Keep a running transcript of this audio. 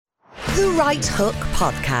The Right Hook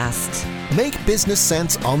Podcast. Make business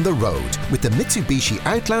sense on the road with the Mitsubishi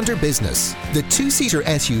Outlander Business. The two-seater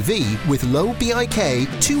SUV with low BIK,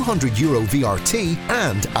 €200 VRT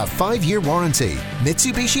and a 5-year warranty.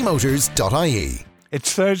 MitsubishiMotors.ie.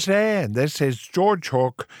 It's Thursday and this is George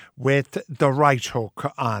Hook with The Right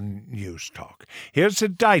Hook on News Talk. Here's a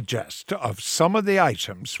digest of some of the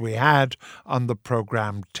items we had on the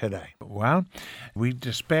programme today. Well, we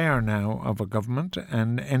despair now of a government,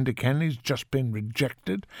 and Enda Kenny's just been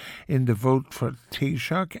rejected in the vote for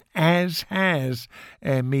Taoiseach, as has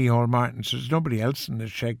Micheál Martin. So there's nobody else in the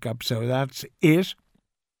shake-up, so that's it.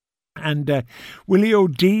 And Willie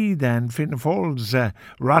O'D, then, Fianna Fáil's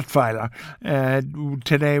Rottweiler,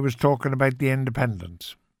 today was talking about the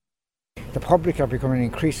independents. The public are becoming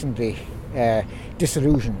increasingly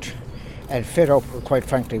disillusioned and fed up, quite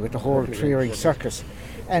frankly, with the whole three-ring circus.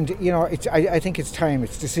 And, you know, I think it's time,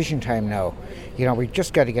 it's decision time now. You know, we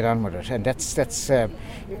just got to get on with it. And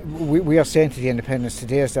we are saying to the independents,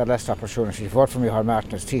 today is their last opportunity. Vote for Micheál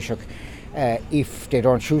Martin as Taoiseach. If they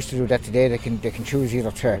don't choose to do that today, they can choose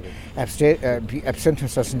either to absent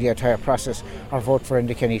themselves in the entire process or vote for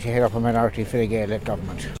Enda Kenny to head up a minority Fine Gael-led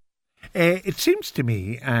government. It seems to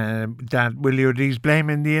me that Willie O'D's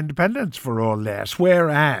blaming the independents for all this,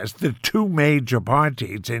 whereas the two major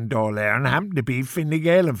parties in Dáil Éireann happen to be Fine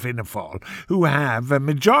Gael and Fianna Fáil, who have a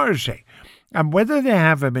majority. And whether they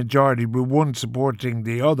have a majority with one supporting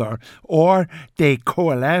the other, or they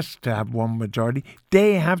coalesce to have one majority,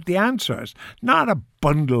 they have the answers. Not a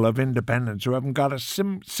bundle of independents who haven't got a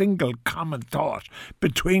single common thought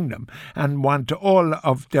between them and want all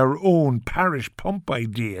of their own parish pump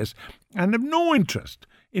ideas and have no interest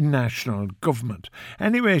in national government.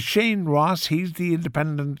 Anyway, Shane Ross, he's the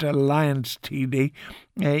Independent Alliance TD.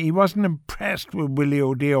 He wasn't impressed with Willie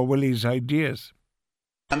O'D or Willie's ideas.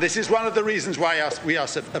 And this is one of the reasons why we are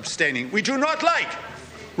abstaining. We do not like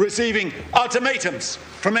receiving ultimatums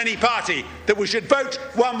from any party that we should vote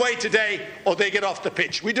one way today or they get off the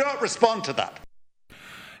pitch. We do not respond to that.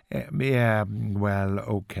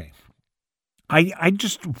 Okay.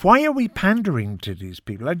 Why are we pandering to these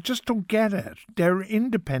people? I just don't get it. They're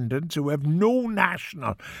independents who have no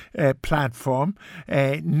national platform,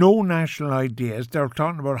 no national ideas. They're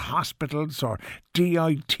talking about hospitals or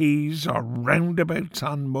DITs or roundabouts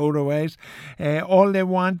on motorways. All they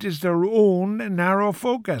want is their own narrow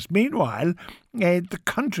focus. Meanwhile, the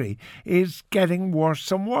country is getting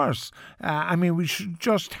worse and worse. We should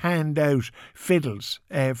just hand out fiddles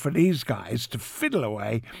for these guys to fiddle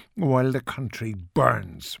away while the country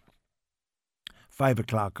burns. 5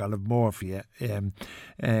 o'clock, I'll have more for you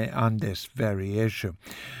on this very issue.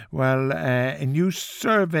 Well, a new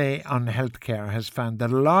survey on healthcare has found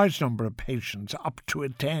that a large number of patients opt to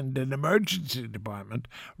attend an emergency department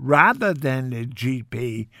rather than a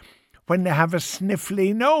GP when they have a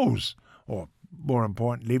sniffly nose, or more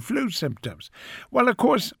importantly, flu symptoms. Well, of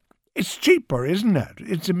course, it's cheaper, isn't it?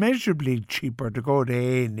 It's immeasurably cheaper to go to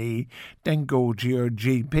A&E than go to your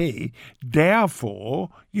GP. Therefore,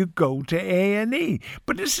 you go to A&E.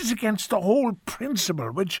 But this is against the whole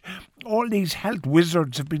principle which all these health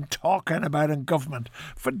wizards have been talking about in government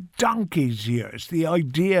for donkey's years. The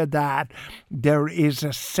idea that there is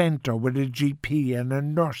a centre with a GP and a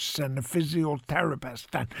nurse and a physiotherapist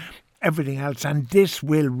and everything else, and this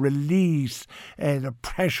will release the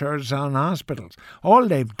pressures on hospitals. All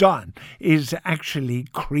they've done is actually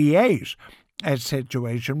create a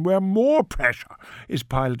situation where more pressure is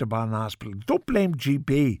piled upon hospitals. Don't blame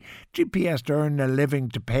GP. GP has to earn a living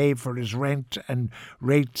to pay for his rent and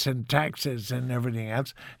rates and taxes and everything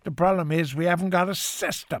else. The problem is we haven't got a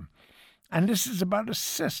system, and this is about a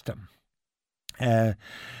system.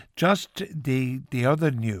 Just the other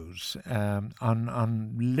news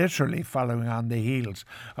on literally following on the heels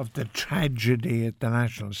of the tragedy at the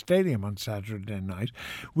National Stadium on Saturday night.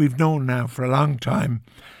 We've known now for a long time,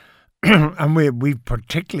 and we've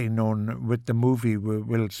particularly known with the movie with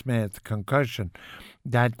Will Smith, Concussion,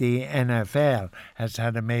 that the NFL has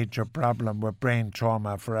had a major problem with brain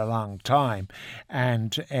trauma for a long time,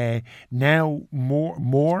 and now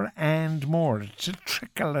more and more. It's a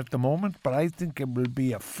trickle at the moment, but I think it will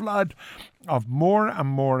be a flood of more and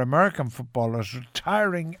more American footballers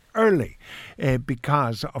retiring early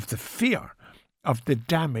because of the fear of the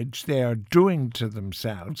damage they are doing to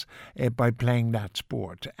themselves by playing that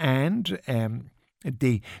sport. And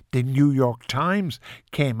the New York Times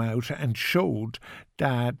came out and showed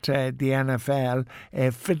that the NFL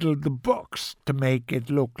fiddled the books to make it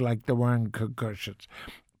look like there weren't concussions.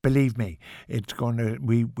 Believe me, it's going to.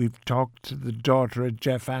 We've talked to the daughter of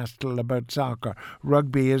Jeff Astle about soccer.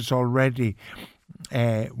 Rugby is already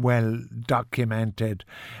well documented.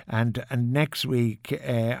 And next week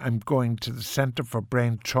I'm going to the Centre for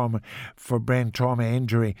Brain Trauma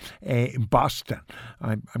Injury in Boston.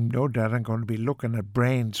 I'm no doubt I'm going to be looking at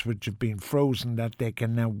brains which have been frozen that they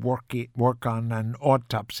can now work on an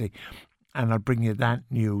autopsy. And I'll bring you that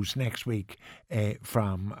news next week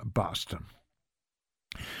from Boston.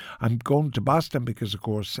 I'm going to Boston because, of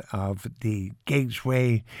course, of the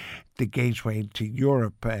Gateway to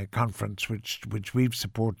Europe conference, which we've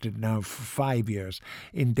supported now for 5 years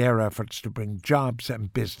in their efforts to bring jobs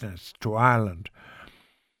and business to Ireland.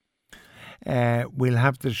 We'll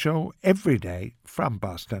have the show every day from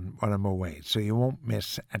Boston while I'm away, so you won't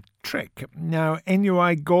miss a trick. Now,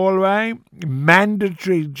 NUI Galway,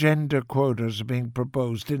 mandatory gender quotas are being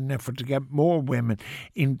proposed in an effort to get more women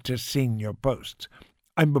into senior posts.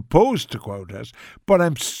 I'm opposed to quotas, but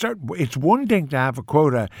I'm certain it's one thing to have a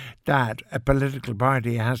quota that a political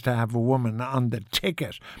party has to have a woman on the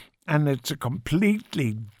ticket, and it's a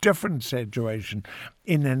completely different situation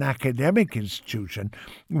in an academic institution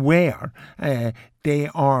where they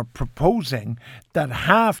are proposing that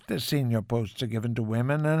half the senior posts are given to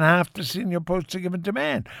women and half the senior posts are given to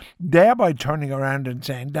men, thereby turning around and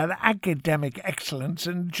saying that academic excellence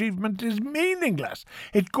and achievement is meaningless.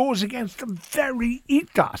 It goes against the very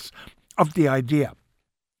ethos of the idea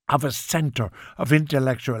of a centre of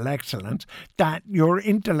intellectual excellence, that your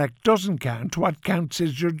intellect doesn't count, what counts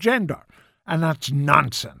is your gender. And that's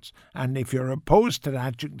nonsense. And if you're opposed to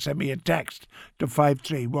that, you can send me a text to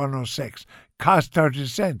 53106. Cost 30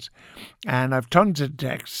 cents. And I've tons of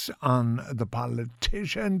texts on the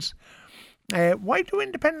politicians. Why do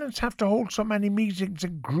independents have to hold so many meetings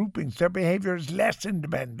and groupings? Their behaviour is less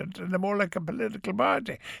independent and they're more like a political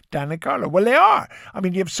party. Dana Carlo. Well, they are. I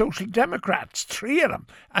mean, you have Social Democrats, 3 of them,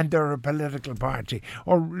 and they're a political party.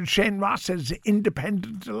 Or Shane Ross's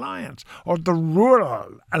Independent Alliance, or the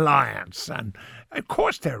Rural Alliance. And, of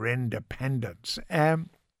course, they're independents.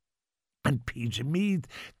 And Peter Meath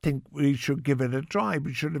think we should give it a try.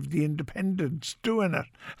 We should have the independents doing it.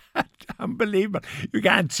 Unbelievable. You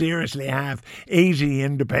can't seriously have 80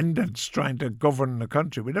 independents trying to govern the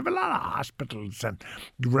country. We'd have a lot of hospitals and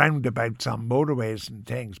roundabouts on motorways and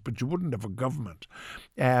things, but you wouldn't have a government.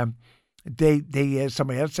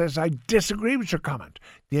 Somebody else says, I disagree with your comment.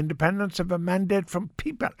 The independents have a mandate from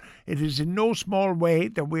people. It is in no small way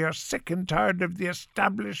that we are sick and tired of the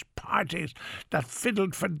established parties that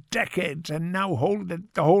fiddled for decades and now hold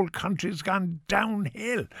that the whole country's gone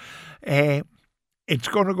downhill. It's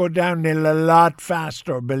going to go downhill a lot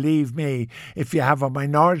faster, believe me, if you have a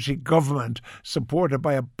minority government supported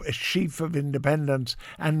by a sheaf of independents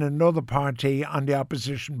and another party on the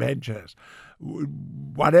opposition benches.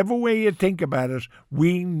 Whatever way you think about it,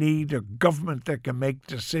 we need a government that can make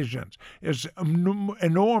decisions. There's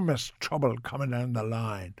enormous trouble coming down the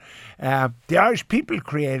line. The Irish people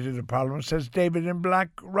created a problem, says David in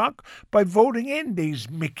Blackrock, by voting in these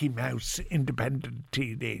Mickey Mouse independent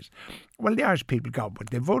TDs. Well, the Irish people got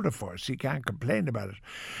what they voted for, so you can't complain about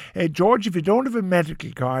it. George, if you don't have a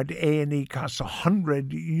medical card, A&E costs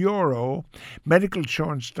 €100. Medical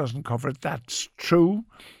insurance doesn't cover it. That's true.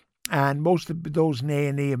 And most of those in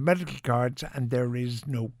A&E have medical cards, and there is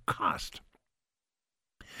no cost.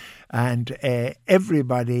 And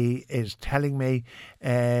everybody is telling me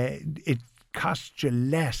it costs you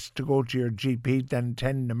less to go to your GP than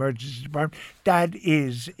attend an emergency department. That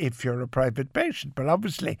is if you're a private patient. But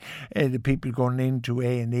obviously, the people going into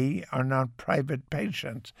A&E are not private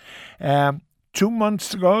patients. 2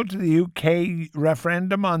 months ago to the UK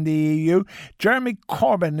referendum on the EU, Jeremy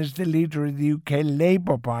Corbyn is the leader of the UK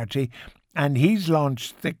Labour Party, and he's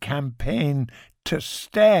launched the campaign to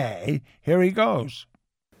stay. Here he goes.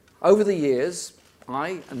 Over the years,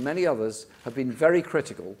 I and many others have been very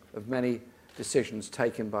critical of many decisions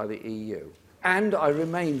taken by the EU, and I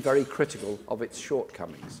remain very critical of its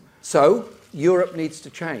shortcomings. So, Europe needs to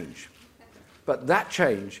change, but that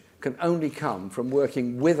change can only come from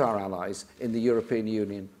working with our allies in the European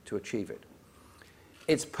Union to achieve it.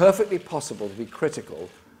 It's perfectly possible to be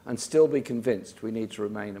critical and still be convinced we need to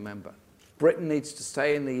remain a member. Britain needs to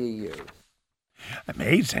stay in the EU.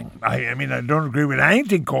 Amazing. I mean, I don't agree with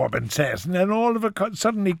anything Corbyn says, and then all of a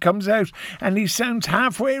sudden he comes out and he sounds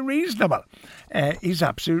halfway reasonable. He's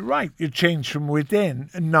absolutely right. You change from within,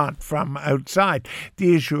 not from outside.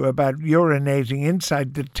 The issue about urinating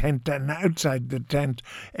inside the tent and outside the tent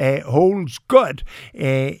holds good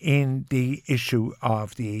in the issue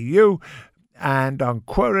of the EU. And on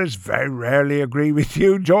quotas, very rarely agree with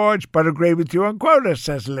you, George, but agree with you on quotas,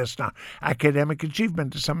 says a listener. Academic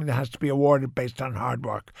achievement is something that has to be awarded based on hard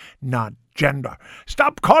work, not gender.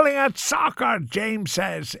 Stop calling it soccer, James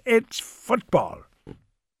says. It's football.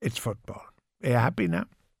 It's football. Are you happy now?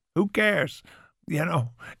 Who cares?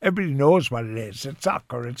 Everybody knows what it is. It's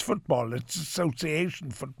soccer, it's football, it's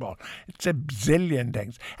association football. It's a bazillion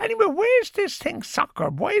things. Anyway, where's this thing soccer?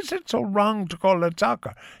 Why is it so wrong to call it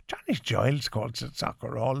soccer? Johnny Giles calls it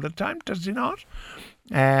soccer all the time, does he not?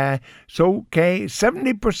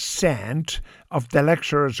 70% of the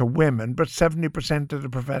lecturers are women, but 70% of the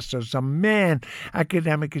professors are men.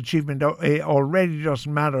 Academic achievement already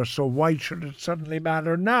doesn't matter, so why should it suddenly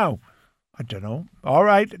matter now? I don't know. All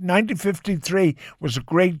right, 1953 was a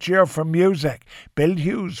great year for music. Bill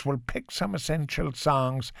Hughes will pick some essential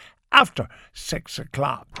songs after 6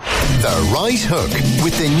 o'clock. The Right Hook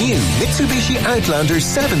with the new Mitsubishi Outlander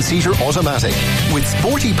 7-seater automatic with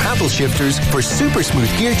sporty paddle shifters for super smooth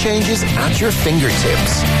gear changes at your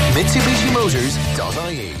fingertips.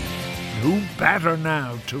 MitsubishiMotors.ie. Who better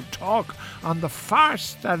now to talk on the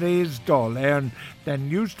farce that is Dáil than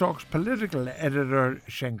News Talk's political editor,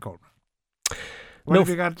 Shane Coleman? What have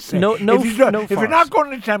you got to say? If you're not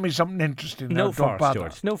going to tell me something interesting, no farce, bother.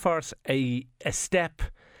 George. No farce. A step,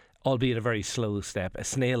 albeit a very slow step, a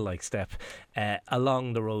snail-like step,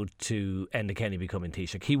 along the road to Enda Kenny becoming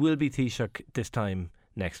Taoiseach. He will be Taoiseach this time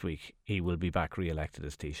next week. He will be back re-elected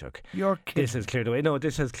as Taoiseach. You're kidding. This has cleared the way. No,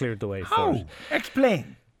 this has cleared the way. How? For it.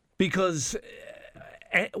 Explain. Because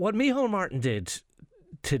what Micheál Martin did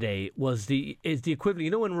today is the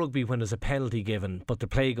equivalent. In rugby when there's a penalty given but the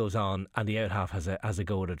play goes on and the out half has a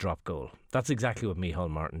go at a drop goal. That's exactly what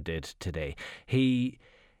Micheál Martin did today. He'd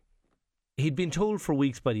been told for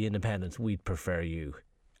weeks by the independents, we'd prefer you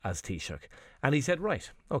as Taoiseach, and he said,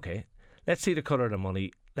 right, okay, let's see the colour of the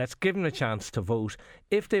money, let's give them a chance to vote.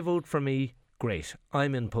 If they vote for me, great,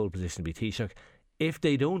 I'm in pole position to be Taoiseach. If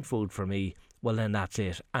they don't vote for me, well then that's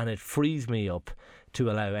it, and it frees me up to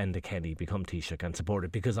allow Enda Kenny become Taoiseach and support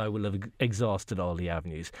it, because I will have exhausted all the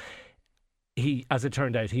avenues. He, as it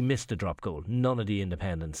turned out, he missed the drop goal. None of the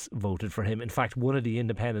independents voted for him. In fact, one of the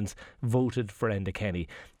independents voted for Enda Kenny.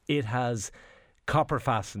 It has copper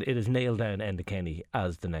fastened. It has nailed down Enda Kenny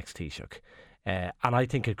as the next Taoiseach. And I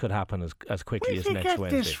think it could happen as quickly as next Wednesday. Where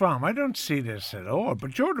did you get this from? I don't see this at all.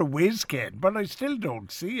 But you're the whiz kid, but I still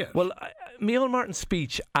don't see it. Well, Micheál Martin's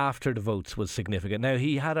speech after the votes was significant. Now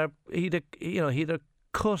he had a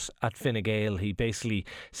cut at Fine Gael. He basically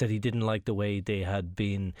said he didn't like the way they had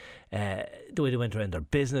been, the way they went around their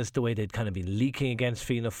business, the way they'd kind of been leaking against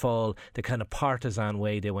Fianna Fáil, the kind of partisan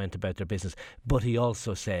way they went about their business. But he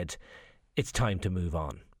also said it's time to move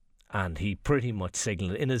on. And he pretty much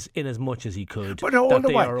signalled in as much as he could that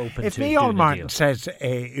they are open if to doing Micheál Martin a deal. says,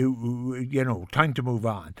 time to move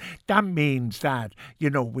on, that means that,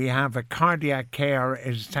 we have a cardiac care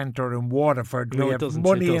centre in Waterford. No, we it have doesn't.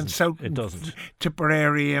 money It in doesn't. South It doesn't.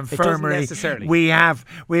 Tipperary Infirmary. It doesn't necessarily. We have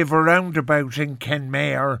a roundabout in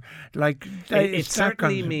Kenmare. It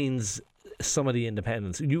certainly means some of the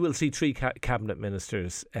independents. You will see 3 cabinet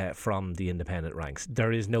ministers from the independent ranks.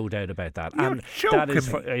 There is no doubt about that. You're and joking that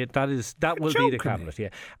will be the cabinet. Yeah.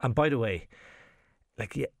 And by the way,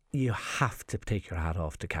 you have to take your hat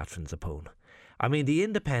off to Catherine Zappone. I mean, the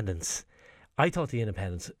independents. I thought the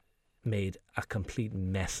independents made a complete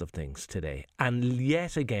mess of things today, and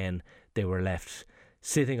yet again they were left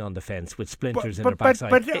sitting on the fence with splinters in their backside.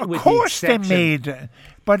 But of course they made...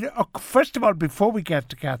 But first of all, before we get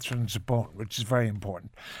to Catherine Zappone, which is very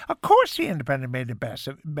important, of course the Independent made a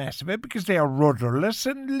mess of it because they are rudderless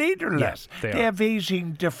and leaderless. Yeah, they have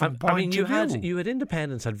 18 different points of view. You had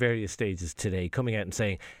independents at various stages today coming out and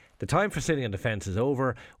saying, the time for sitting on the fence is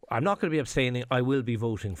over. I'm not going to be abstaining. I will be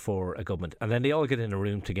voting for a government. And then they all get in a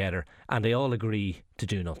room together and they all agree to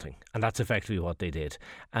do nothing. And that's effectively what they did.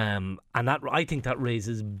 And that, I think that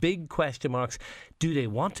raises big question marks. Do they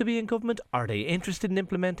want to be in government? Are they interested in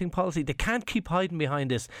implementing policy? They can't keep hiding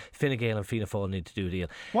behind this. Fine Gael and Fianna Fáil need to do a deal.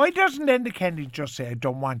 Why doesn't Enda Kenny just say, I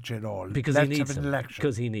don't want you at all? Because he needs them.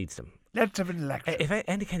 Because he needs them. Let's have an election. If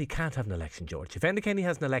Enda Kenny can't have an election, George, if Enda Kenny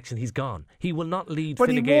has an election, he's gone. He will not lead But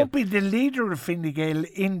Fine Gael. He won't be the leader of Fine Gael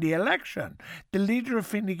in the election. The leader of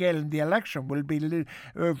Fine Gael in the election will be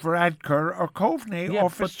Varadkar or Coveney or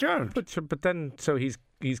Fitzgerald. But then, so he's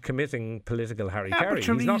committing political Harry-Carry.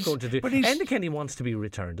 He's not going to do... Enda Kenny wants to be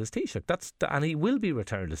returned as Taoiseach. And he will be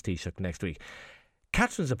returned as Taoiseach next week.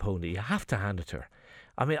 Catherine Zappone, you have to hand it to her.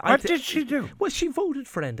 I mean, what did she do? Well, she voted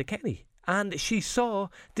for Enda Kenny. And she saw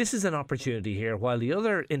this is an opportunity here, while the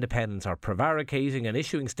other independents are prevaricating and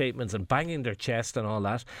issuing statements and banging their chest and all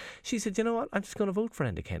that. She said, you know what, I'm just going to vote for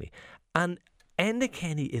Enda Kenny. And Enda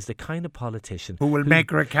Kenny is the kind of politician who will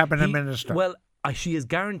make her a cabinet minister. Well, she has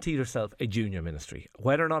guaranteed herself a junior ministry.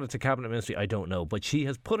 Whether or not it's a cabinet ministry, I don't know. But she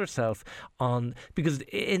has put herself on, because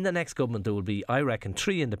in the next government there will be, I reckon,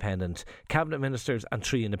 3 independent cabinet ministers and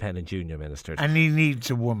 3 independent junior ministers. And he needs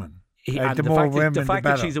a woman. And the fact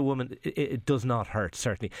that she's a woman, it does not hurt,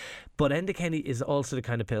 certainly. But Enda Kenny is also the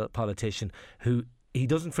kind of politician who, he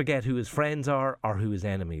doesn't forget who his friends are or who his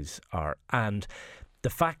enemies are. And the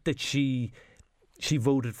fact that she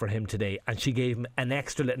voted for him today and she gave him an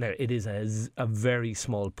extra... Now, it is a very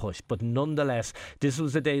small push, but nonetheless, this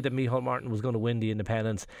was the day that Micheál Martin was going to win the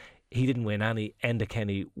independence. He didn't win any. Enda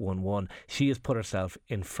Kenny won one. She has put herself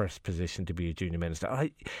in first position to be a junior minister.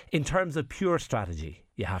 In terms of pure strategy,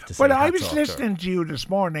 you have to say... Well, I was listening to you this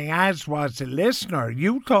morning, as was a listener.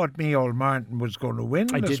 You thought Micheál Martin was going to win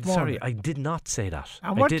this morning. Sorry, I did not say that.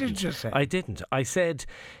 And what did you say? I didn't. I said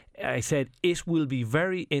it will be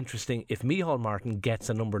very interesting if Micheál Martin gets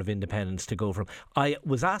a number of independents to go from. I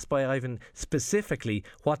was asked by Ivan specifically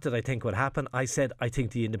what did I think would happen. I said I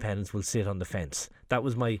think the independents will sit on the fence. That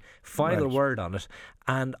was my final word on it,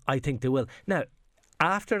 and I think they will. Now,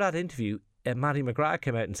 after that interview, Matty McGrath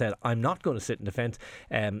came out and said, I'm not going to sit in the fence.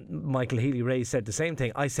 Michael Healy-Rae said the same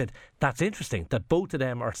thing. I said, that's interesting that both of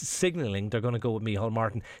them are signalling they're going to go with Micheál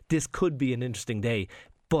Martin. This could be an interesting day,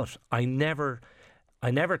 but I never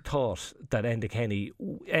thought that Enda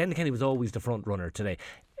Kenny was always the front runner today.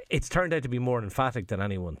 It's turned out to be more emphatic than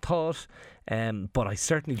anyone thought, but I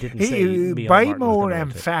certainly didn't say Micheál by Martin more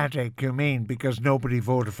emphatic, you mean because nobody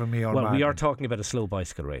voted for Micheál Martin? Well, we are talking about a slow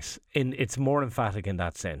bicycle race. It's more emphatic in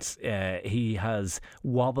that sense. He has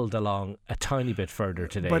wobbled along a tiny bit further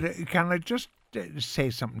today. But can I just say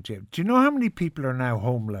something to you? Do you know how many people are now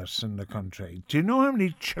homeless in the country? Do you know how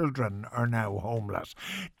many children are now homeless?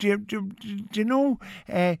 Do you know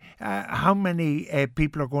how many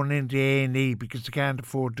people are going into A&E because they can't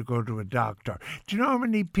afford to go to a doctor? Do you know how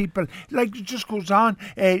many people, like, it just goes on,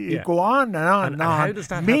 go on and on and on. How does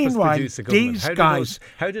that Meanwhile, help us produce a government? These guys...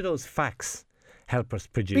 How do those facts help us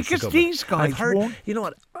produce a because government? These guys won't... You know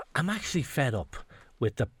what? I'm actually fed up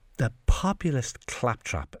with the populist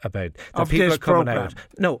claptrap about that people are coming out.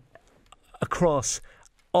 No, across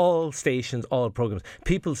all stations, all programmes.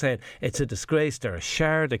 People saying it's a disgrace, they're a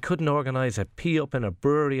share, they couldn't organise a pee up in a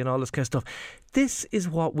brewery and all this kind of stuff. This is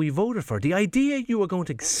what we voted for. The idea you were going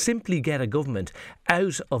to simply get a government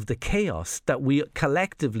out of the chaos that we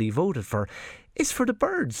collectively voted for is for the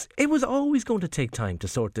birds. It was always going to take time to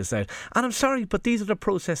sort this out. And I'm sorry, but these are the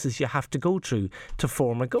processes you have to go through to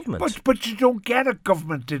form a government. But you don't get a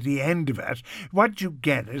government at the end of it. What you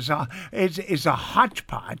get is a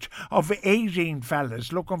hodgepodge of 18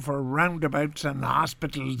 fellas looking for roundabouts and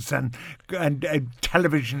hospitals and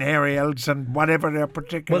television aerials and whatever their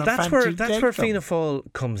particular that's where them. Fianna Fáil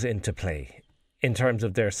comes into play. In terms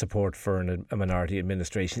of their support for a minority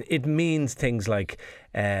administration, it means things like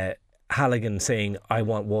Halligan saying, I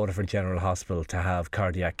want Waterford General Hospital to have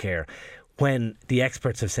cardiac care, when the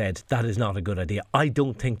experts have said that is not a good idea. I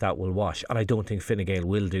don't think that will wash, and I don't think Fine Gael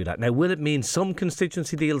will do that. Now, will it mean some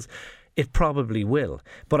constituency deals? It probably will.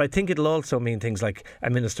 But I think it'll also mean things like a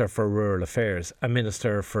Minister for Rural Affairs, a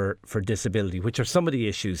Minister for Disability, which are some of the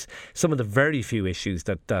issues, some of the very few issues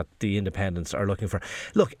that the independents are looking for.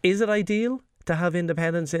 Look, is it ideal to have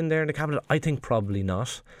independents in there in the cabinet? I think probably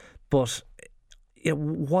not. But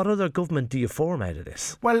what other government do you form out of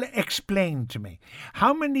this? Well, explain to me.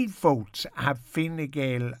 How many votes have Fine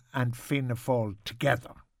Gael and Fianna Fáil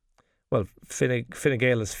together? Well, Fine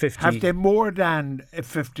Gael is 50. Have they more than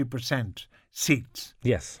 50% seats?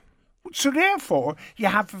 Yes. So therefore, you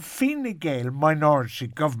have a Fine Gael minority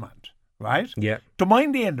government, right? Yeah. To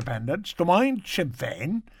mind the independents, to mind Sinn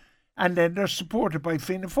Féin, and then they're supported by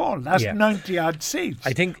Fianna Fáil. That's 90 odd seats.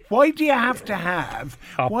 I think. Why do you have to have?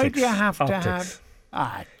 Optics. Why do you have to have?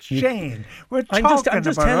 Shane, we're talking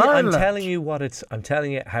I'm telling you I'm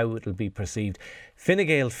telling you how it'll be perceived. Fine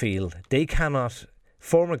Gael feel they cannot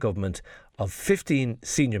form a government of 15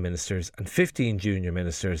 senior ministers and 15 junior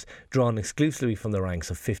ministers drawn exclusively from the ranks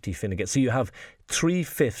of 50 Fine Gael. So you have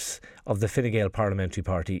 3/5 of the Fine Gael Parliamentary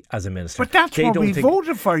Party as a minister. But that's what we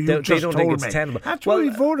voted for. They don't think it's tenable. That's what we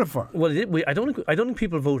voted for. Well, I don't think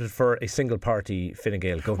people voted for a single party Fine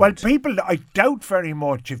Gael Well, government. I doubt very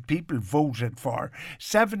much if people voted for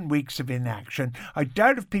 7 weeks of inaction. I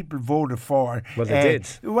doubt if people voted for. Well, they did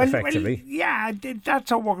effectively. That's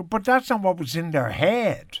how. But that's not what was in their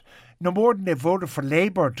head. No more than they voted for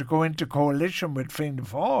Labour to go into coalition with Fianna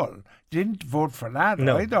Fáil. They didn't vote for that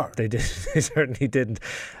either. They did. They certainly didn't.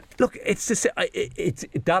 Look, it's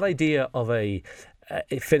that idea of a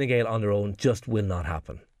Fine Gael on their own just will not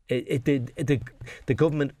happen. The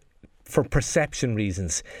government for perception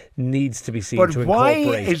reasons, needs to be seen But to why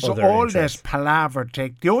incorporate is other all interests. this palaver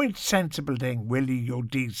take? The only sensible thing Willie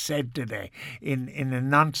O'D said today in a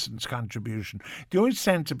nonsense contribution, the only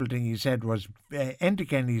sensible thing he said was Enda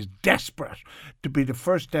Kenny is desperate to be the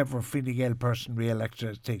first ever Fine Gael person re-elected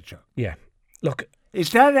as Taoiseach. Yeah. Look,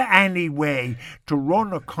 is that any way to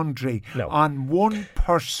run a country No. on one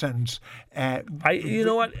person's... you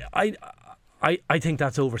know what? I think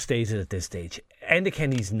that's overstated at this stage. Enda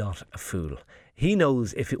Kenny's not a fool. He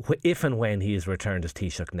knows if and when he is returned as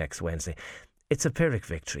Taoiseach next Wednesday, it's a Pyrrhic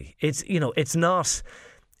victory. It's not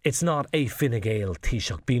a Fine Gael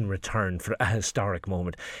Taoiseach being returned for a historic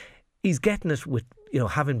moment. He's getting it with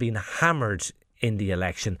having been hammered in the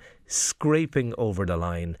election, scraping over the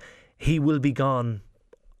line. He will be gone,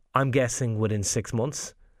 I'm guessing, within 6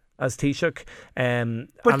 months as Taoiseach.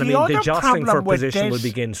 The jostling for position will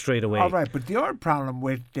begin straight away. All right, but the other problem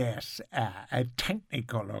with this a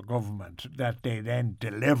technical government that they then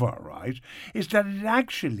deliver, right, is that it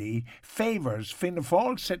actually favours Fianna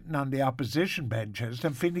Fáil sitting on the opposition benches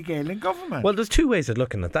than Fine Gael in government. Well, there's two ways of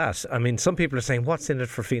looking at that. I mean, some people are saying, what's in it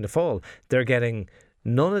for Fianna Fáil? They're getting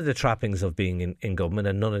none of the trappings of being in government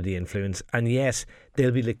and none of the influence, and yet they'll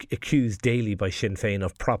be accused daily by Sinn Féin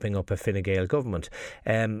of propping up a Fine Gael government.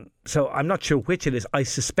 So I'm not sure which it is. I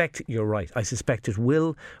suspect you're right. I suspect it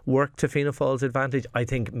will work to Fianna Fáil's advantage. I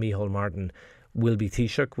think Micheál Martin will be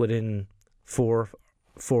Taoiseach within 3 or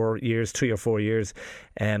 4 years.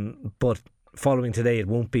 But following today, it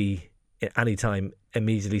won't be any time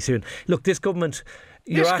immediately soon. Look, this government...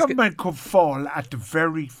 government could fall at the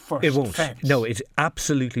very first It won't. fence. No, it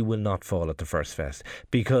absolutely will not fall at the first fest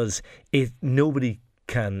because nobody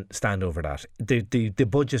can stand over that. The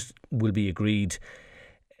budget will be agreed.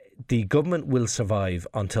 The government will survive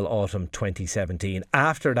until autumn 2017.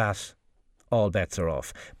 After that, all bets are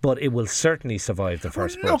off. But it will certainly survive the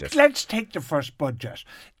first budget. Look, let's take the first budget.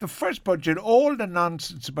 The first budget, all the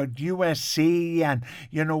nonsense about USC and,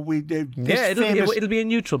 it'll be a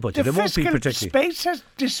neutral budget. It won't be particularly... The space has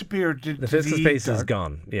disappeared. The fiscal space is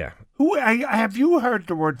gone, yeah. Have you heard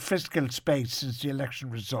the word fiscal space since the election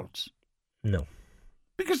results? No.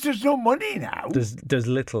 Because there's no money now. There's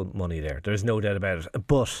little money there. There's no doubt about it.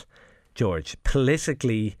 But, George,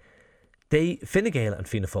 politically... Fine Gael and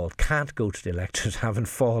Fianna Fáil can't go to the electorate having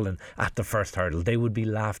fallen at the first hurdle. They would be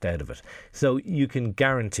laughed out of it. So you can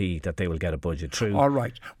guarantee that they will get a budget through. All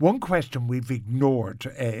right. One question we've ignored,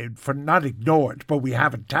 not ignored, but we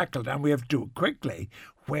haven't tackled, and we have to do it quickly.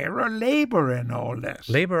 Where are Labour in all this?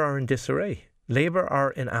 Labour are in disarray. Labour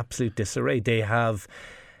are in absolute disarray. They have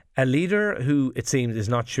a leader who, it seems, is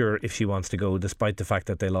not sure if she wants to go, despite the fact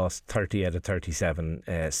that they lost 30 out of 37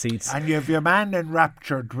 seats. And you have your man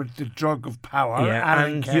enraptured with the drug of power. Yeah,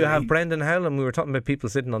 Alan and Kelly. you have Brendan Howlin. We were talking about people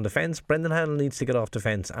sitting on the fence. Brendan Howlin needs to get off the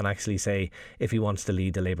fence and actually say if he wants to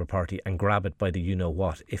lead the Labour Party and grab it by the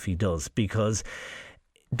you-know-what if he does. Because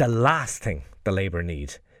the last thing the Labour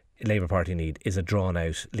Party need is a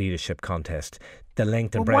drawn-out leadership contest. The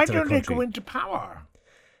length and breadth of the country. Why don't they go into power?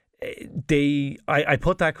 I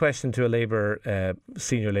put that question to a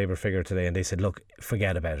senior Labour figure today, and they said, "Look,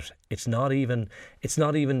 forget about it. It's not even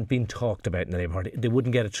being talked about in the Labour Party. They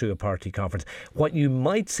wouldn't get it through a party conference. What you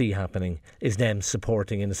might see happening is them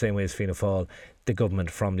supporting, in the same way as Fianna Fáil, the government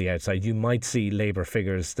from the outside. You might see Labour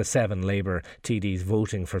figures, the 7 Labour TDs,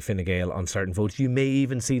 voting for Fine Gael on certain votes. You may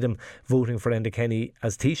even see them voting for Enda Kenny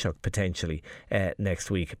as Taoiseach potentially next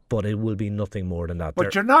week, but it will be nothing more than that.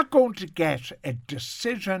 But you're not going to get a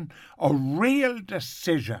decision, a real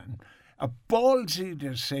decision, a ballsy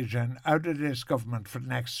decision out of this government for the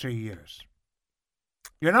next 3 years.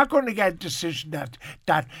 You're not going to get a decision that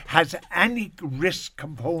has any risk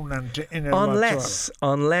component in it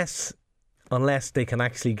whatsoever. Unless they can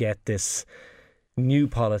actually get this new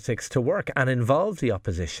politics to work and involve the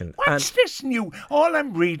opposition. What's this new? All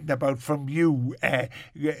I'm reading about from you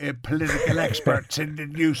political experts in the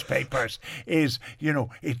newspapers is,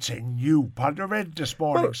 it's a new politics. I read this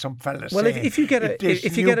morning some fella saying if you get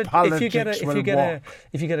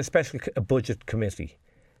a special budget committee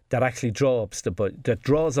that actually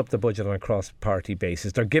draws up the budget on a cross-party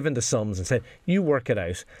basis, they're given the sums and said, you work it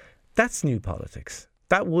out. That's new politics.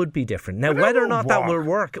 That would be different. Now, whether or not that will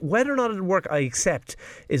work, I accept,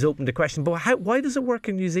 is open to question. But why does it work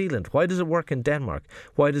in New Zealand? Why does it work in Denmark?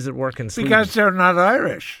 Why does it work in Sweden? Because they're not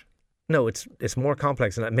Irish. No, it's more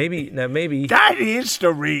complex than that. Maybe that is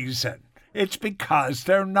the reason. It's because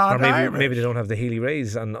they're not Irish. Maybe they don't have the Healy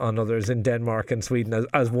Rays on others in Denmark and Sweden,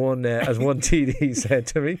 as one TD said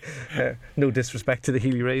to me. No disrespect to the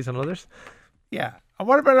Healy Rays on others. Yeah. And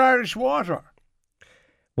what about Irish water?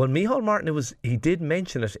 Well, Micheál Martin, he did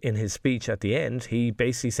mention it in his speech at the end. He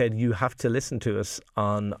basically said, you have to listen to us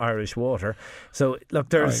on Irish water. So, look,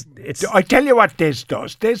 I tell you what this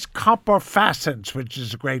does. This copper fastens, which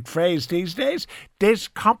is a great phrase these days. This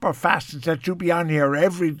copper fastens that you'll be on here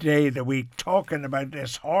every day of the week talking about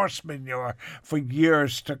this horse manure for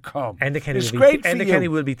years to come. And the Kenny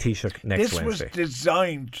will be Taoiseach next Wednesday. This was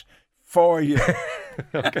designed for you.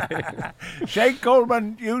 Shane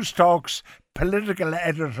Coleman, News Talks, political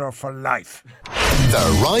editor for life.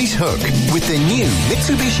 The Right Hook with the new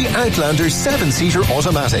Mitsubishi Outlander 7-seater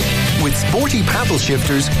automatic with sporty paddle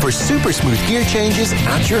shifters for super smooth gear changes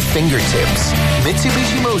at your fingertips.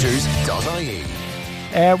 MitsubishiMotors.ie.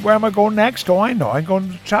 Where am I going next? Oh, I know. I'm going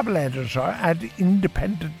to the travel editor at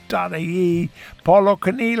independent.ie, Paul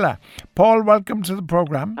O'Conneilla. Paul, welcome to the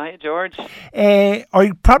programme. Hi, George.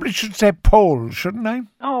 I probably should say Paul, shouldn't I?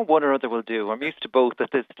 Oh, one or other will do. I'm used to both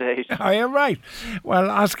at this stage. Oh, you're right. Well,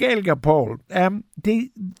 Askelga, Paul.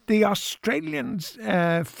 The Australian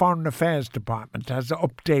Foreign Affairs Department has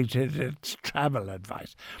updated its travel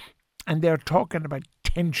advice. And they're talking about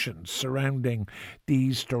tensions surrounding the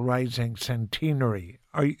Easter Rising centenary.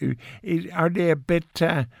 Are they a bit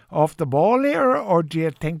off the ball here, or do you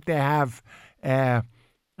think they have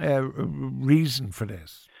reason for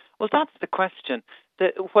this? Well, that's the question.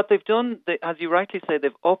 What they've done, as you rightly say,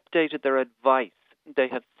 they've updated their advice. They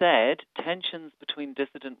have said tensions between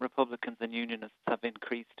dissident Republicans and Unionists have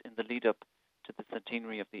increased in the lead-up to the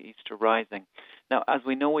centenary of the Easter Rising. Now, as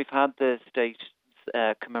we know, we've had the state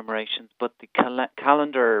commemorations, but the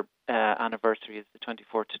calendar anniversary is the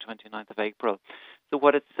 24th to 29th of April. So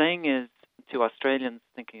what it's saying is to Australians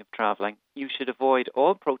thinking of travelling, you should avoid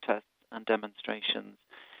all protests and demonstrations,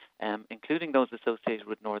 including those associated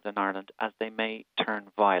with Northern Ireland, as they may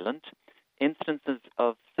turn violent. Instances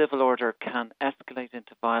of civil order can escalate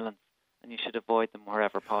into violence, and you should avoid them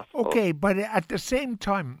wherever possible. Okay, but at the same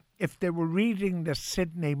time, if they were reading the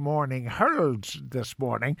Sydney Morning Herald this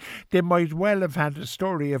morning, they might well have had a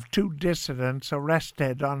story of two dissidents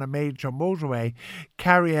arrested on a major motorway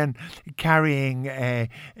carrying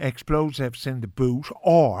explosives in the boot,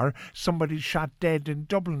 or somebody shot dead in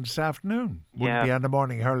Dublin this afternoon. Wouldn't be on the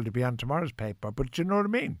Morning Herald, it'd be on tomorrow's paper, but do you know what I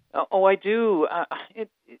mean? Oh, I do.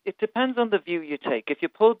 It depends on the view you take. If you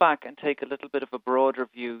pull back and take a little bit of a broader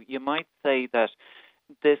view, you might say that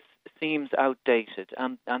this seems outdated,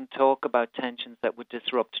 and talk about tensions that would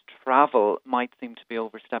disrupt travel might seem to be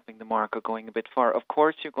overstepping the mark or going a bit far. Of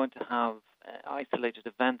course, you're going to have isolated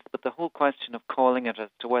events, but the whole question of calling it as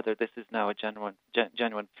to whether this is now a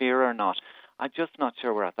genuine fear or not, I'm just not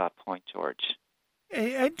sure we're at that point, George.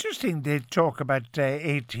 Interesting they talk about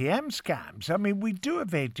ATM scams. I mean, we do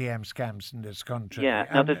have ATM scams in this country. Yeah,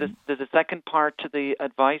 now there's a second part to the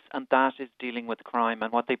advice, and that is dealing with crime.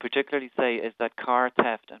 And what they particularly say is that car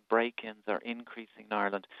theft and break-ins are increasing in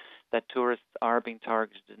Ireland, that tourists are being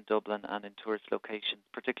targeted in Dublin and in tourist locations,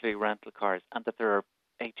 particularly rental cars, and that there are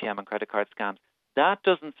ATM and credit card scams. That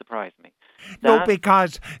doesn't surprise me. No,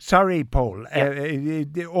 because, sorry, Paul,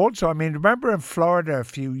 also, I mean, remember in Florida a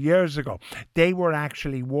few years ago, they were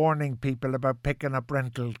actually warning people about picking up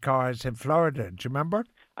rental cars in Florida. Do you remember?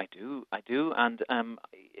 I do. And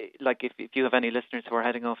like if you have any listeners who are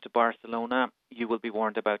heading off to Barcelona, you will be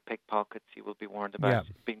warned about pickpockets. You will be warned about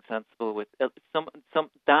being sensible with some.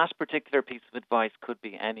 That particular piece of advice could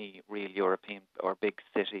be any real European or big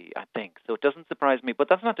city, I think. So it doesn't surprise me. But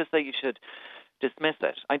that's not to say you should dismiss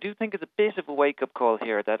it. I do think it's a bit of a wake-up call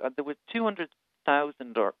here that there was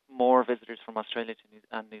 200,000 or more visitors from Australia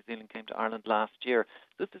and New Zealand came to Ireland last year.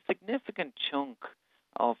 So it's a significant chunk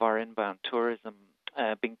of our inbound tourism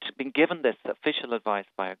being given this official advice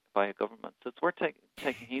by a government. So it's worth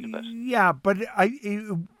taking heed of it. Yeah, but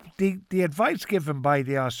the advice given by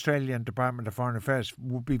the Australian Department of Foreign Affairs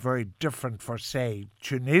would be very different for, say,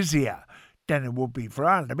 Tunisia than it would be for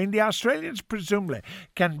Ireland. I mean, the Australians presumably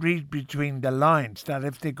can read between the lines that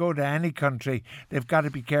if they go to any country, they've got to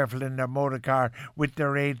be careful in their motor car with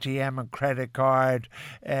their ATM and credit card,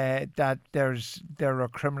 that there are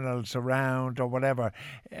criminals around or whatever.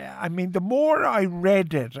 I mean, the more I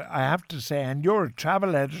read it, I have to say, and you're a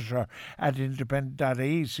travel editor at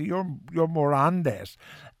independent.ie, so you're more on this,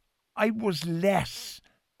 I was less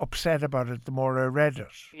upset about it the more I read it.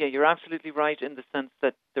 Yeah, you're absolutely right in the sense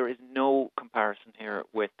that there is no comparison here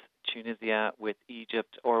with Tunisia, with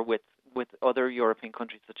Egypt, or with other European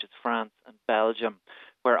countries such as France and Belgium,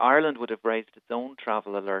 where Ireland would have raised its own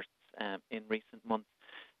travel alerts in recent months.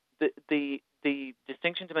 The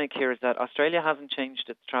distinction to make here is that Australia hasn't changed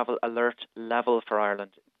its travel alert level for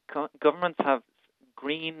Ireland. Governments have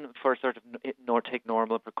screen for sort of take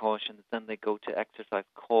normal precautions, then they go to exercise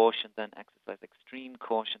caution, then exercise extreme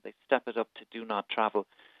caution. They step it up to do not travel.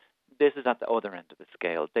 This is at the other end of the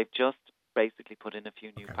scale. They've just basically put in a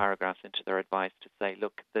few new paragraphs into their advice to say,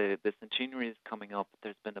 look, the centenary is coming up.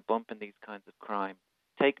 There's been a bump in these kinds of crime.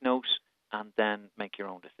 Take note and then make your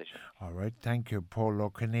own decision. All right, thank you, Paul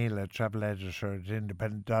O'Connell, travel editor at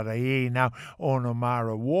independent.ie. Now, Owen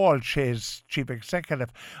O'Mara Walsh is Chief Executive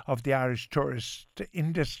of the Irish Tourist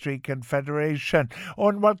Industry Confederation.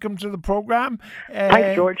 Owen, welcome to the programme.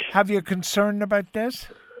 Thanks, George. Have you a concern about this?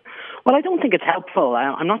 Well, I don't think it's helpful.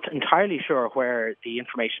 I'm not entirely sure where the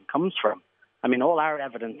information comes from. I mean, all our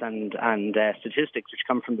evidence and statistics, which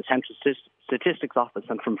come from the Central Statistics Office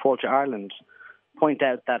and from Fáilte Ireland, point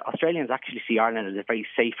out that Australians actually see Ireland as a very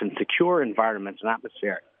safe and secure environment and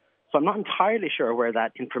atmosphere. So I'm not entirely sure where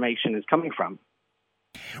that information is coming from.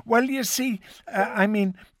 Well, you see, I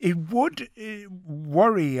mean, it would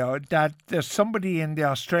worry you that there's somebody in the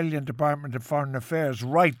Australian Department of Foreign Affairs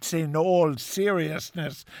writes in all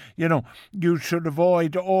seriousness, you should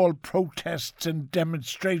avoid all protests and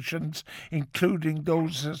demonstrations, including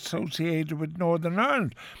those associated with Northern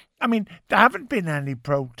Ireland. I mean, there haven't been any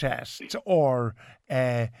protests or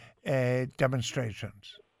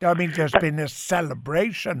demonstrations. I mean, there's been a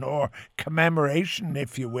celebration or commemoration,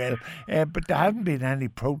 if you will, but there haven't been any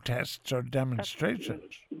protests or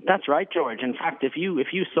demonstrations. That's right, George. In fact, if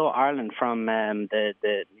you saw Ireland from the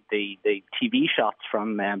TV shots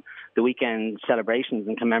from the weekend celebrations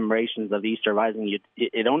and commemorations of Easter Rising,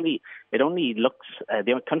 it only looks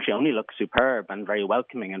the country only looks superb and very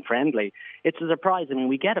welcoming and friendly. It's a surprise. I mean,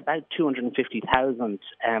 we get about 250,000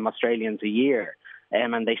 Australians a year.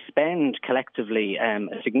 And they spend collectively a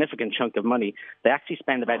significant chunk of money. They actually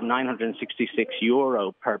spend about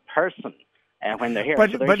 €966 per person when they're here. So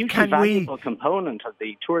they're a hugely valuable component of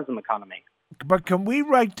the tourism economy. But can we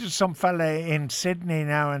write to some fella in Sydney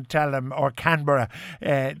now and tell him, or Canberra,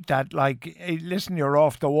 that, hey, listen, you're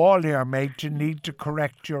off the wall here, mate. You need to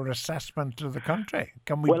correct your assessment of the country.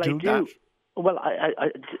 Can we do that? Well,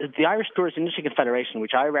 the Irish Tourist Industry Confederation,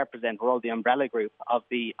 which I represent, we're all the umbrella group of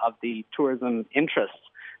the tourism interests.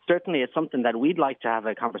 Certainly, it's something that we'd like to have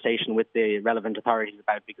a conversation with the relevant authorities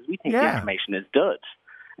about, because we think the information is good,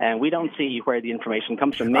 and we don't see where the information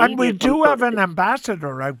comes from. And we do have an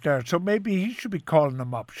ambassador out there, so maybe he should be calling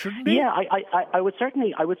them up, shouldn't he? Yeah, I would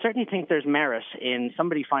certainly think there's merit in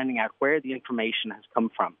somebody finding out where the information has come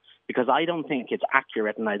from, because I don't think it's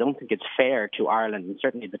accurate and I don't think it's fair to Ireland and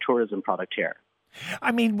certainly the tourism product here.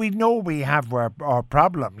 I mean, we know we have our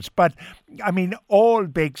problems, but I mean, all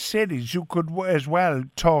big cities, you could as well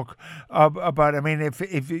talk about, I mean,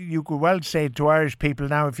 if you could well say to Irish people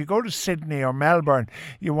now, if you go to Sydney or Melbourne,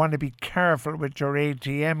 you want to be careful with your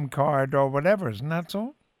ATM card or whatever, isn't that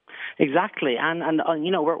so? Exactly, and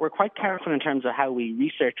we're quite careful in terms of how we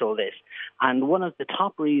research all this. And one of the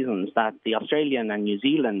top reasons that the Australian and New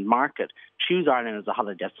Zealand market choose Ireland as a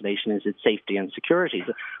holiday destination is its safety and security.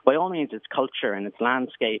 So by all means, its culture and its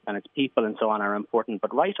landscape and its people and so on are important,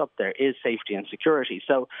 but right up there is safety and security.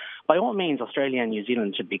 So by all means, Australia and New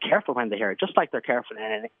Zealand should be careful when they hear it, just like they're careful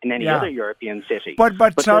in any other European city.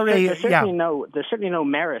 But sorry, there's certainly no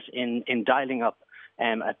merit in dialing up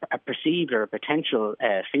a perceived or a potential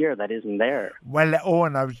fear that isn't there. Well,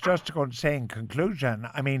 Owen, I was just going to say in conclusion,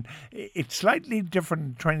 I mean, it's slightly different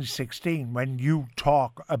in 2016 when you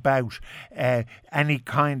talk about any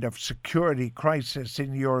kind of security crisis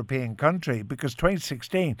in a European country, because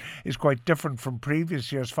 2016 is quite different from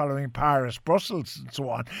previous years following Paris, Brussels and so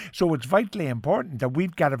on. So it's vitally important that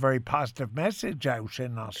we've got a very positive message out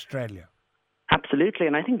in Australia. Absolutely,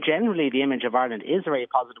 and I think generally the image of Ireland is a very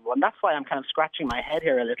positive one. That's why I'm kind of scratching my head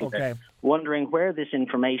here a little bit, wondering where this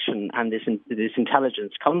information and this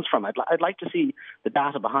intelligence comes from. I'd like to see the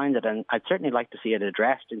data behind it, and I'd certainly like to see it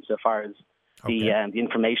addressed insofar as the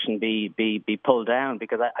information be pulled down,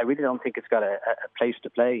 because I really don't think it's got a place to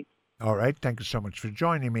play. All right, thank you so much for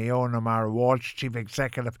joining me. Owen O'Mara Walsh, Chief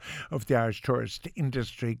Executive of the Irish Tourist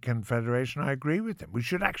Industry Confederation. I agree with him. We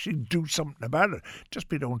should actually do something about it. Just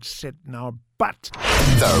we don't sit in our butt.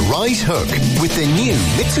 The Right Hook with the new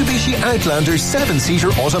Mitsubishi Outlander 7-seater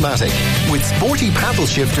automatic with sporty paddle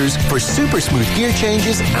shifters for super smooth gear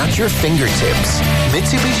changes at your fingertips.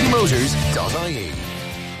 MitsubishiMotors.ie.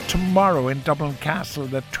 Tomorrow in Dublin Castle,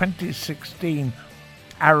 the 2016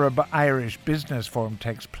 Arab-Irish Business Forum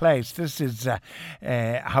takes place. This is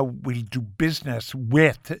how we do business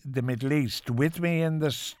with the Middle East. With me in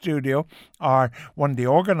the studio are one of the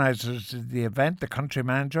organisers of the event, the country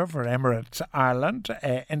manager for Emirates Ireland,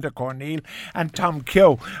 Enda Cornell, and Tom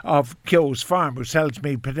Keogh of Keogh's Farm, who sells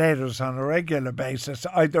me potatoes on a regular basis,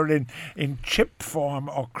 either in chip form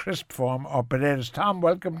or crisp form or potatoes. Tom,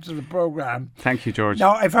 welcome to the programme. Thank you, George.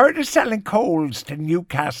 Now, I've heard of selling coals to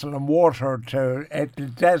Newcastle and water to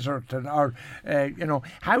the desert,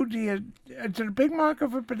 how do you? Is there a big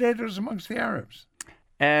market for potatoes amongst the Arabs?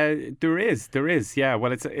 There is, yeah.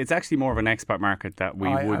 Well, it's actually more of an expat market that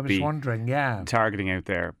I was be wondering, targeting out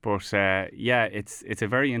there. But it's a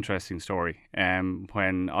very interesting story.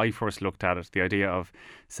 When I first looked at it, the idea of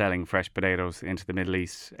selling fresh potatoes into the Middle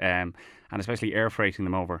East, and especially air freighting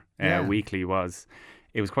them over weekly, was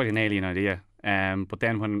quite an alien idea. But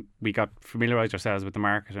then when we got familiarised ourselves with the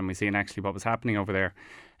market and we seen actually what was happening over there,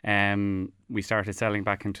 we started selling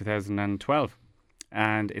back in 2012.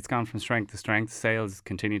 And it's gone from strength to strength. Sales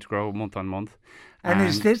continue to grow month on month. And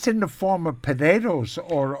is this in the form of potatoes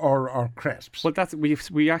or crisps? Well,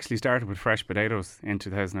 we actually started with fresh potatoes in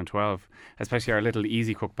 2012, especially our little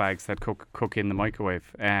easy cook bags that cook in the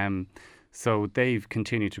microwave. So they've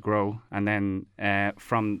continued to grow. And then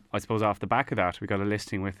from, I suppose, off the back of that, we got a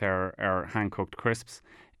listing with our hand-cooked crisps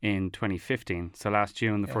in 2015. So last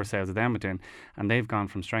June, the first sales of them went in, and they've gone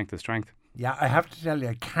from strength to strength. Yeah, I have to tell you,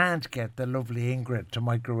 I can't get the lovely Ingrid to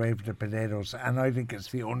microwave the potatoes, and I think it's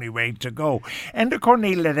the only way to go. Enda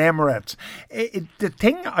Cornell at Emirates. The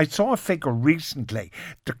thing, I saw a figure recently,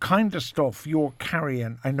 the kind of stuff you're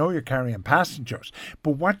carrying, I know you're carrying passengers,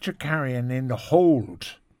 but what you're carrying in the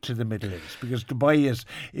hold to the Middle East, because Dubai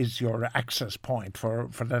is your access point for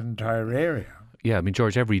that entire area. Yeah, I mean,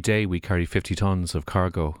 George, every day we carry 50 tonnes of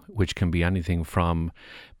cargo, which can be anything from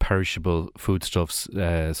perishable foodstuffs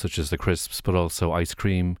such as the crisps, but also ice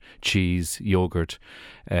cream, cheese, yoghurt,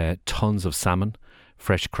 tons of salmon,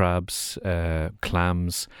 fresh crabs,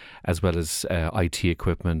 clams, as well as IT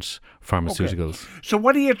equipment, pharmaceuticals. Okay. So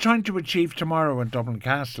what are you trying to achieve tomorrow in Dublin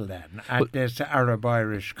Castle then at this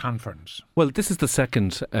Arab-Irish conference? Well, this is the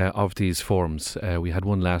second of these forums. We had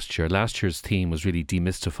one last year. Last year's theme was really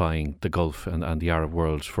demystifying the Gulf and the Arab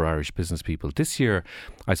world for Irish business people. This year,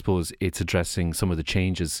 I suppose it's addressing some of the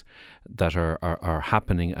changes that are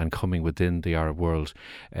happening and coming within the Arab world,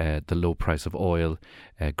 the low price of oil,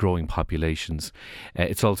 growing populations.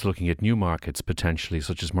 It's also looking at new markets potentially,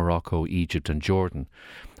 such as Morocco, Egypt and Jordan.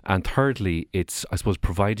 And thirdly, it's, I suppose,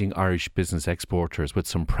 providing Irish business exporters with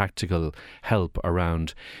some practical help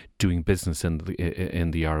around doing business in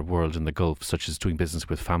the Arab world, in the Gulf, such as doing business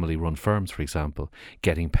with family-run firms, for example,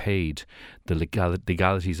 getting paid, the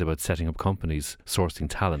legalities about setting up companies, sourcing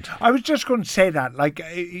talent. I was just going to say that,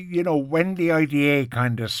 when the IDA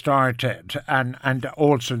kind of started, and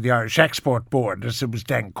also the Irish Export Board, as it was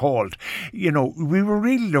then called, we were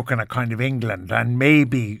really looking at kind of England and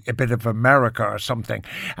maybe a bit of America or something,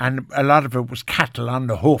 and a lot of it was cattle on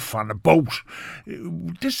the hoof on a boat.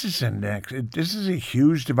 This is a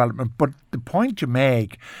huge development. But the point you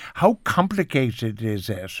make, how complicated is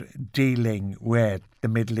it dealing with the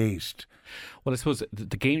Middle East? Well, I suppose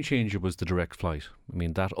the game changer was the direct flight. I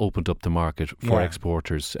mean, that opened up the market for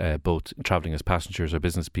exporters, both travelling as passengers or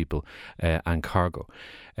business people, and cargo.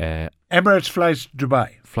 Emirates flies to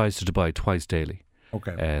Dubai? Flies to Dubai twice daily.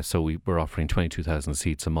 Okay. So we're offering 22,000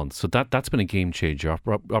 seats a month. So that's been a game changer,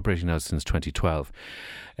 operating now since 2012.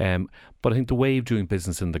 But I think the way of doing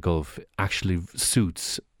business in the Gulf actually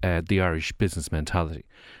suits the Irish business mentality.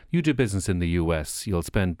 You do business in the US, you'll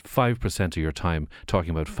spend 5% of your time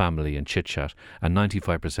talking about family and chit-chat and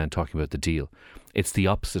 95% talking about the deal. It's the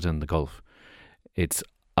opposite in the Gulf. It's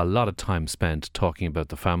a lot of time spent talking about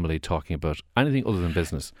the family, talking about anything other than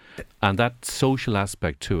business. And that social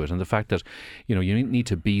aspect to it, and the fact that, you need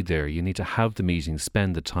to be there, you need to have the meetings,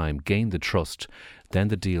 spend the time, gain the trust, then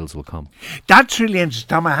the deals will come. That's really interesting,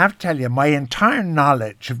 Tom. I have to tell you, my entire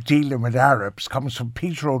knowledge of dealing with Arabs comes from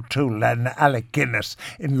Peter O'Toole and Alec Guinness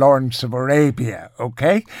in Lawrence of Arabia,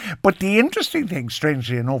 okay? But the interesting thing,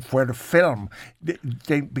 strangely enough, were the film,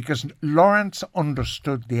 because Lawrence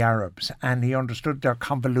understood the Arabs and he understood their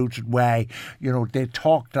convoluted way. They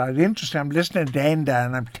talked. Interesting. I'm listening to Enda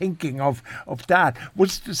and I'm thinking of that.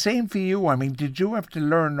 Was it the same for you? I mean, did you have to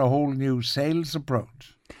learn a whole new sales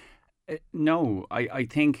approach? No, I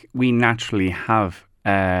think we naturally have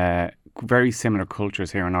very similar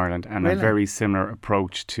cultures here in Ireland and a very similar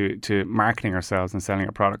approach to marketing ourselves and selling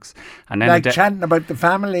our products. And then like chatting about the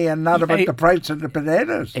family and not about the price of the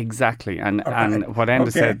potatoes. Exactly. And what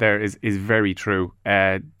Enda said there is very true.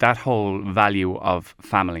 That whole value of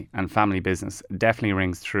family and family business definitely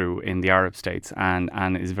rings true in the Arab states and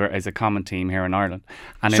is a common theme here in Ireland.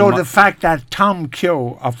 And so the fact that Tom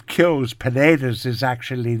Keogh of Keogh's Potatoes is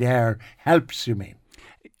actually there helps, you mean?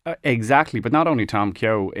 Exactly, but not only Tom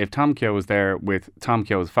Keogh. If Tom Keogh was there with Tom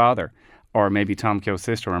Keogh's father or maybe Tom Keogh's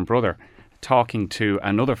sister and brother talking to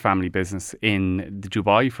another family business in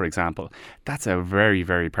Dubai, for example, that's a very,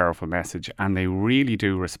 very powerful message, and they really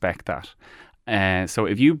do respect that. So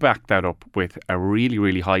if you back that up with a really,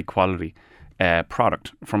 really high quality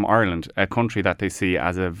product from Ireland, a country that they see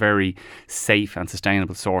as a very safe and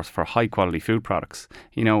sustainable source for high quality food products,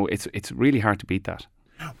 it's really hard to beat that.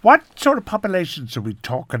 What sort of populations are we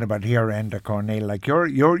talking about here, Enda Cornell? Like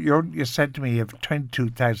you said to me, you have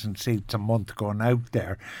 22,000 seats a month going out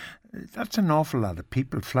there. That's an awful lot of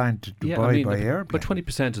people flying to Dubai by airplane. But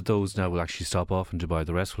 20% of those now will actually stop off in Dubai.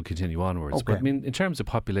 The rest will continue onwards. Okay. But in terms of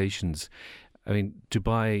populations,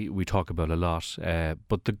 Dubai we talk about a lot,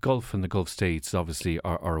 but the Gulf and the Gulf states obviously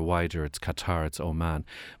are wider. It's Qatar, it's Oman.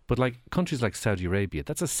 But like countries like Saudi Arabia,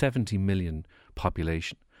 that's a 70 million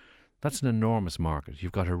population. That's an enormous market.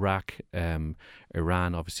 You've got Iraq,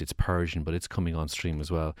 Iran, obviously it's Persian, but it's coming on stream as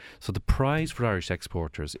well. So the prize for Irish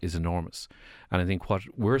exporters is enormous. And I think what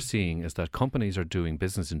we're seeing is that companies are doing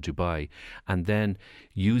business in Dubai and then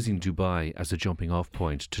using Dubai as a jumping off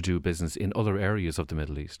point to do business in other areas of the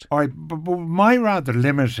Middle East. All right, but my rather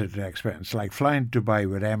limited experience, like flying to Dubai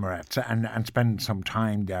with Emirates and spending some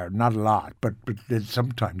time there, not a lot, but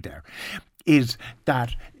some time there, is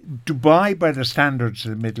that Dubai, by the standards of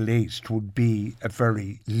the Middle East, would be a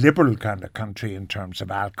very liberal kind of country in terms of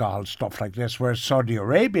alcohol, stuff like this, whereas Saudi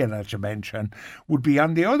Arabia, as you mentioned, would be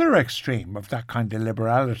on the other extreme of that kind of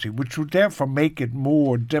liberality, which would therefore make it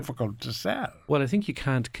more difficult to sell. Well, I think you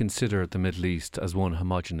can't consider the Middle East as one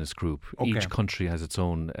homogenous group. Okay. Each country has its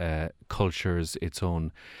own cultures, its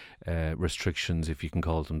own restrictions, if you can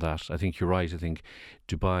call them that. I think you're right. I think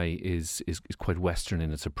Dubai is quite Western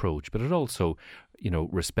in its approach, but it also,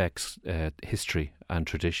 respects history and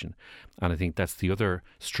tradition. And I think that's the other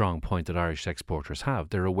strong point that Irish exporters have.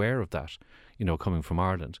 They're aware of that, coming from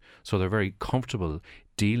Ireland. So they're very comfortable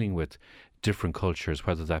dealing with different cultures,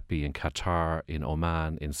 whether that be in Qatar, in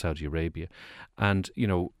Oman, in Saudi Arabia. And,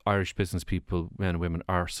 Irish business people, men and women,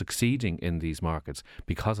 are succeeding in these markets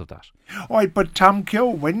because of that. All right, but Tom Keogh,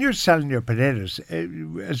 when you're selling your potatoes,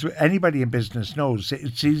 as anybody in business knows,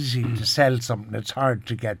 it's easy to sell something, it's hard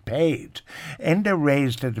to get paid. Enda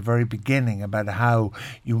raised at the very beginning about how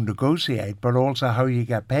you negotiate, but also how you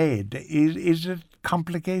get paid. Is it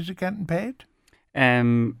complicated getting paid?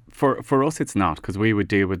 For us, it's not, because we would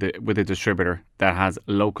deal with a distributor that has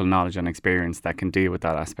local knowledge and experience that can deal with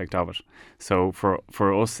that aspect of it. So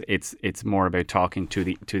for us, it's more about talking to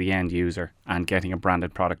the end user and getting a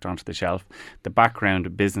branded product onto the shelf. The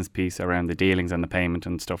background business piece around the dealings and the payment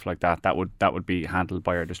and stuff like that would be handled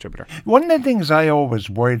by our distributor. One of the things I always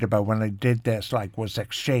worried about when I did this, was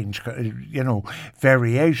exchange,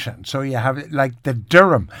 variation. So you have like the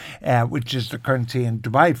dirham, which is the currency in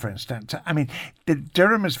Dubai, for instance. I mean, the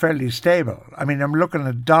dirham is fairly stable. I mean, I'm looking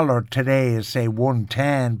at dollar today is say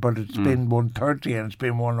 110, but it's been 130 and it's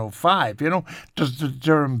been 105. Does the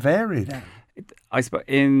dirham vary then?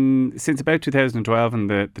 Since about 2012 and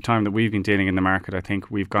the time that we've been dealing in the market, I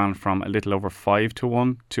think we've gone from a little over 5 to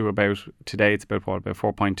 1 to about today it's about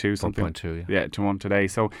 4.2 something. 4.2, yeah, to 1 today.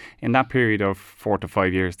 So in that period of 4 to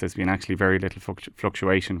 5 years, there's been actually very little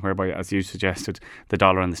fluctuation, whereby, as you suggested, the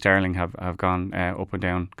dollar and the sterling have gone up and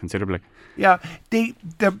down considerably. Yeah,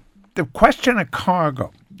 the question of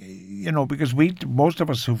cargo, because most of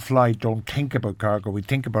us who fly don't think about cargo. We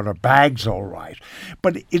think about our bags, all right.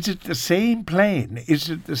 But is it the same plane? Is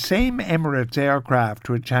it the same Emirates aircraft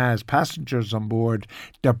which has passengers on board,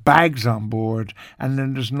 their bags on board, and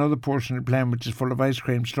then there's another portion of the plane which is full of ice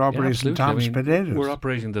cream, strawberries and Tom's potatoes? We're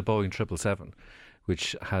operating the Boeing 777,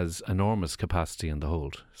 which has enormous capacity in the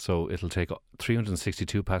hold. So it'll take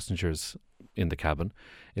 362 passengers in the cabin.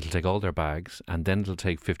 It'll take all their bags, and then it'll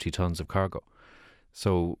take 50 tons of cargo.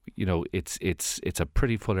 So, it's a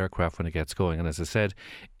pretty full aircraft when it gets going. And as I said,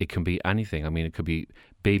 it can be anything. I mean, it could be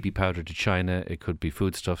baby powder to China. It could be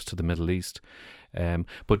foodstuffs to the Middle East.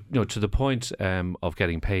 But, to the point of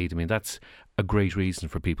getting paid, I mean, that's a great reason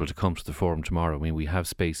for people to come to the forum tomorrow. I mean, we have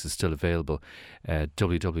spaces still available.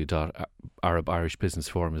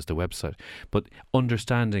 www.arab-irish-business-forum is the website. But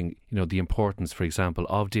understanding, the importance, for example,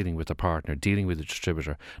 of dealing with a partner, dealing with a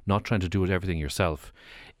distributor, not trying to do everything yourself,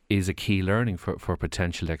 is a key learning for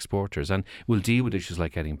potential exporters, and will deal with issues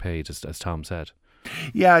like getting paid, as Tom said.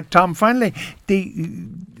 Yeah, Tom, finally, which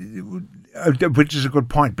is a good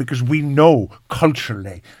point, because we know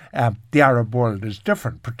culturally the Arab world is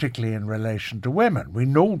different, particularly in relation to women. We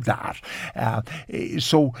know that.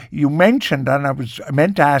 So you mentioned, and I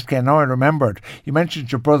meant to ask you, now I remembered, you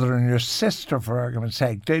mentioned your brother and your sister, for argument's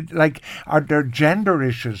sake. Are there gender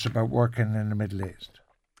issues about working in the Middle East?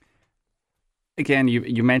 Again,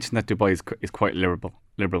 you mentioned that Dubai is quite liberal,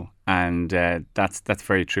 and that's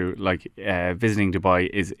very true. Like visiting Dubai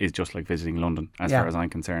is just like visiting London, as far as I'm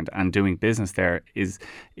concerned, and doing business there is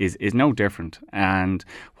no different. And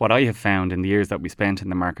what I have found in the years that we spent in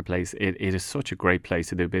the marketplace, it is such a great place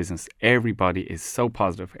to do business. Everybody is so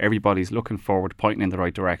positive. Everybody's looking forward, pointing in the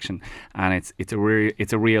right direction, and it's a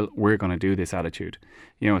real we're going to do this attitude.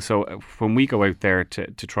 So when we go out there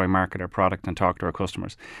to try market our product and talk to our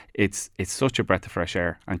customers, it's such a breath of fresh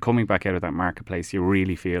air. And coming back out of that marketplace, you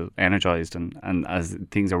really feel energised and as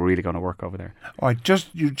things are really going to work over there.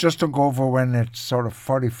 You just don't go over when it's sort of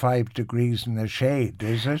 45 degrees in the shade,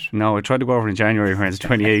 is it? No, I tried to go over in January when it's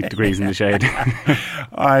 28 degrees in the shade.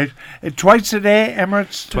 All right. Twice a day,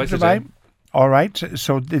 Emirates to Twice a Dubai? day. All right.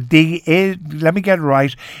 So let me get it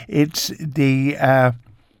right. It's the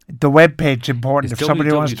web page important It's if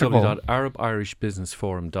somebody wants to go.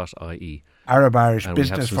 www.arabirishbusinessforum.ie.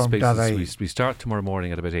 ArabIrishBusinessForum.ie. We start tomorrow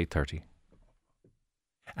morning at about 8:30.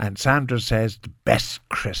 And Sandra says the best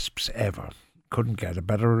crisps ever. Couldn't get a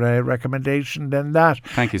better recommendation than that.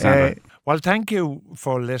 Thank you, Sandra. Well, thank you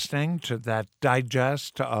for listening to that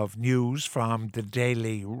digest of news from the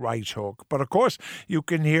Daily Right Hook. But of course, you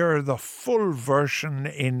can hear the full version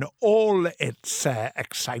in all its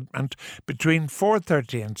excitement between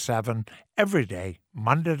 4:30 and 7 every day,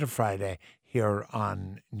 Monday to Friday, here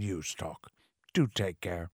on News Talk. Do take care.